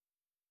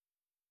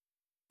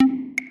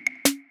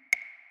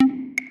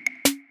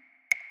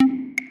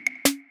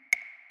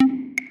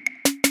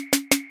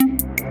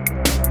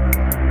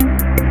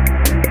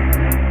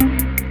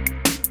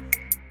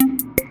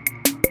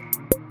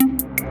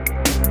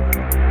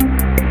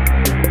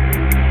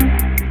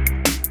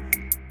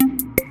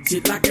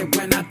like it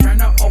when I turn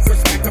her over,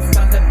 smack her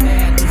from the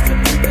bed. Just to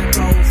keep that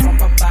goes from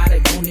my body.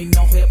 Don't need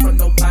no help from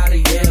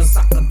nobody else.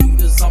 I can do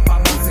this all by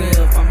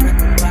myself. I'm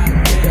everybody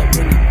there.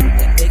 When I put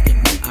that dick in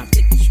me, I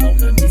think it's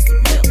gonna need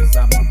some help. Cause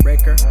I'm a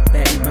breaker,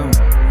 backbone,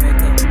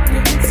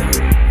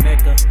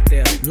 make a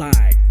step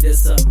like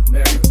this a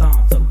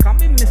marathon. So call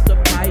me Mr.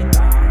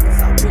 Python,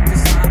 cause I put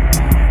this on.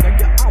 Girl,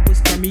 you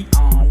always turn me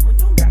on when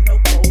you got no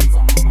clothes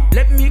on.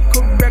 Let me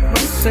correct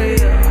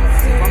myself.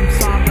 I'm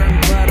sovereign,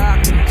 but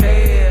I can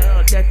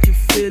tell that you're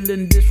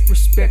feeling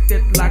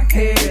disrespected like